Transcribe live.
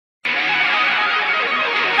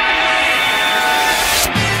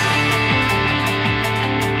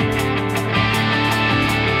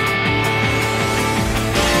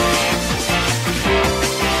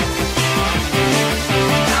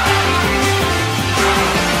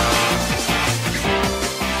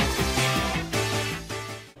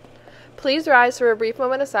Please rise for a brief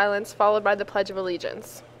moment of silence, followed by the Pledge of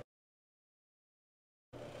Allegiance.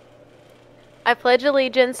 I pledge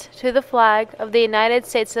allegiance to the flag of the United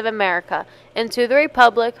States of America and to the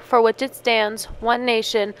republic for which it stands, one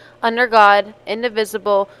nation, under God,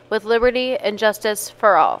 indivisible, with liberty and justice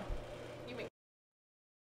for all.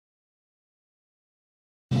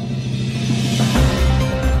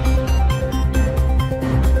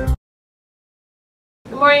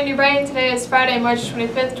 Good morning, New Brighton. Today is Friday, March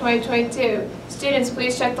 25th, 2022. Students,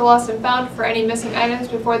 please check the lost and found for any missing items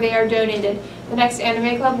before they are donated. The next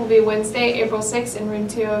Anime Club will be Wednesday, April 6th in room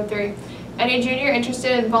 203. Any junior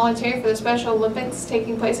interested in volunteering for the Special Olympics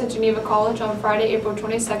taking place at Geneva College on Friday, April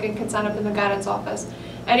 22nd can sign up in the guidance office.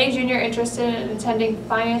 Any junior interested in attending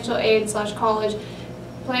financial aid/college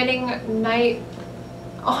planning night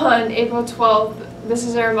on April 12th, this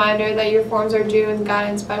is a reminder that your forms are due in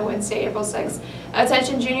guidance by Wednesday, April 6th.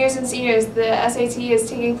 Attention juniors and seniors, the SAT is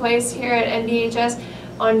taking place here at NDHS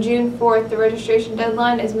on June 4th. The registration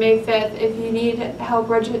deadline is May 5th. If you need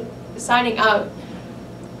help signing up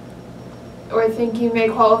or think you may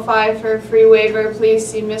qualify for a free waiver, please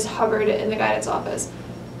see Ms. Hubbard in the guidance office.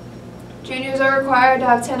 Juniors are required to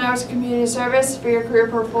have 10 hours of community service for your career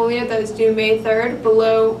portfolio that is due May 3rd.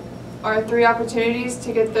 Below are 3 opportunities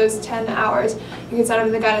to get those 10 hours. You can sign up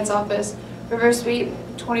in the guidance office. River Sweep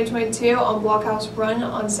 2022 on Blockhouse Run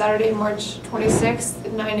on Saturday, March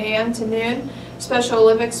 26th, 9 a.m. to noon. Special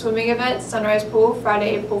Olympics swimming event, Sunrise Pool,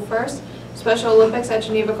 Friday, April 1st. Special Olympics at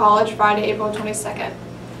Geneva College, Friday, April 22nd.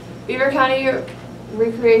 Beaver County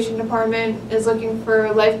Recreation Department is looking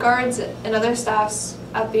for lifeguards and other staffs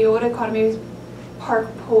at the Old Economy Park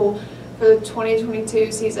Pool for the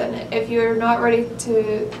 2022 season. If you're not already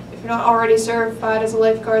certified as a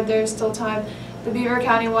lifeguard, there is still time. The Beaver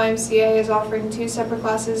County YMCA is offering 2 separate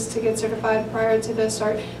classes to get certified prior to the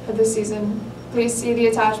start of the season. Please see the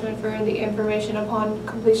attachment for the information upon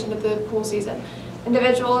completion of the pool season.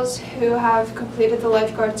 Individuals who have completed the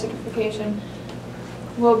lifeguard certification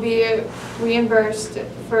will be reimbursed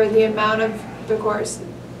for the amount of the course.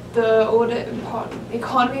 The Old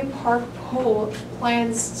Economy Park Pool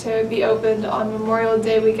plans to be opened on Memorial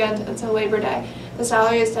Day weekend until Labor Day. The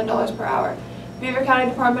salary is $10 per hour. Beaver County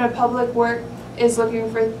Department of Public Works is looking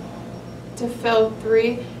to fill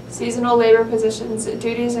 3 seasonal labor positions,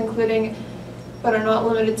 duties including but are not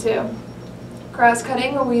limited to grass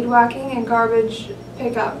cutting, weed whacking, and garbage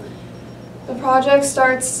pickup. The project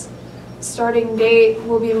starting date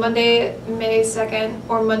will be Monday, May 2nd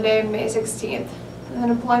or Monday, May 16th. And then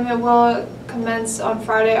employment will commence on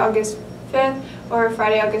Friday, August 5th or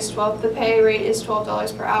Friday, August 12th. The pay rate is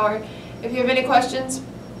 $12 per hour. If you have any questions,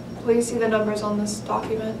 please see the numbers on this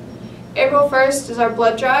document. April 1st is our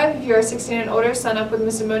blood drive. If you are 16 and older, sign up with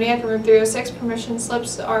Ms. Ammoniak in room 306. Permission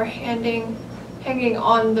slips are hanging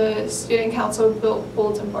on the Student Council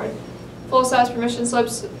bulletin board. Full-size permission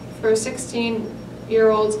slips for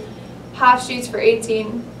 16-year-olds, half sheets for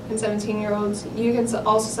 18 and 17-year-olds. You can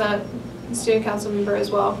also sign up a Student Council member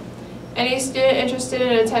as well. Any student interested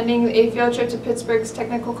in attending a field trip to Pittsburgh's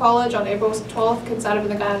Technical College on April 12th can sign up in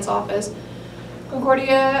the guidance office.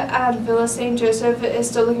 Concordia at Villa St. Joseph is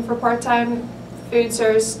still looking for part-time food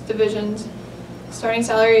service divisions. Starting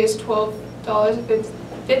salary is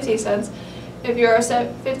 $12.50 if you are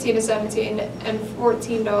 15 to 17 and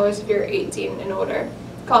 $14 if you're 18 and older.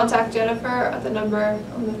 Contact Jennifer at the number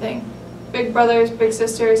on the thing. Big Brothers Big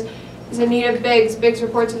Sisters is in need of Bigs. Bigs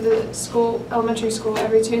report to the elementary school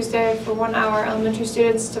every Tuesday for 1 hour. Elementary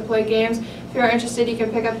students to play games. If you are interested, you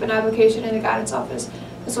can pick up an application in the guidance office.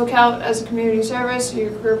 This will count as a community service to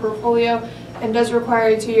your career portfolio and does require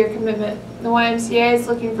a 2-year commitment. The YMCA is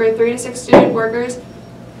looking for 3 to 6 student workers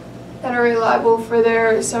that are reliable for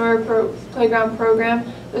their summer playground program.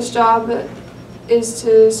 This job is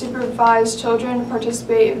to supervise children,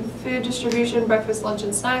 participate in food distribution, breakfast, lunch,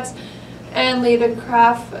 and snacks, and lead a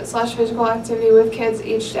craft/physical activity with kids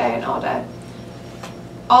each day and all day.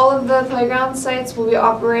 All of the playground sites will be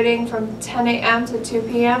operating from 10 a.m. to 2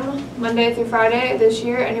 p.m. Monday through Friday this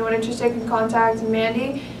year. Anyone interested can contact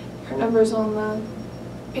Mandy. Her number is on the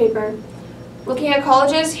paper. Looking at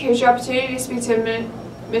colleges, here's your opportunity to speak to a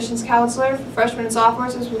admissions counselor for freshmen and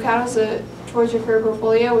sophomores. This will count towards your career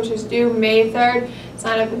portfolio, which is due May 3rd.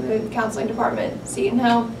 Sign up in the counseling department. Seton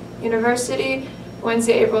Hill University,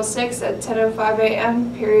 Wednesday, April 6th at 10:05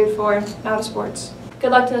 a.m. Period 4. Now to sports.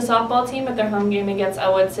 Good luck to the softball team at their home game against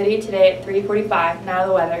Elwood City today at 3:45. Now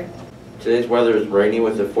the weather. Today's weather is rainy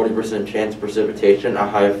with a 40% chance of precipitation, a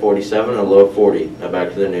high of 47, a low of 40. Now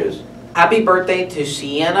back to the news. Happy birthday to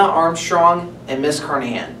Sienna Armstrong and Miss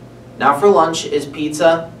Carnahan. Now for lunch is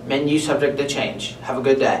pizza, menu subject to change. Have a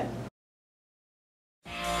good day.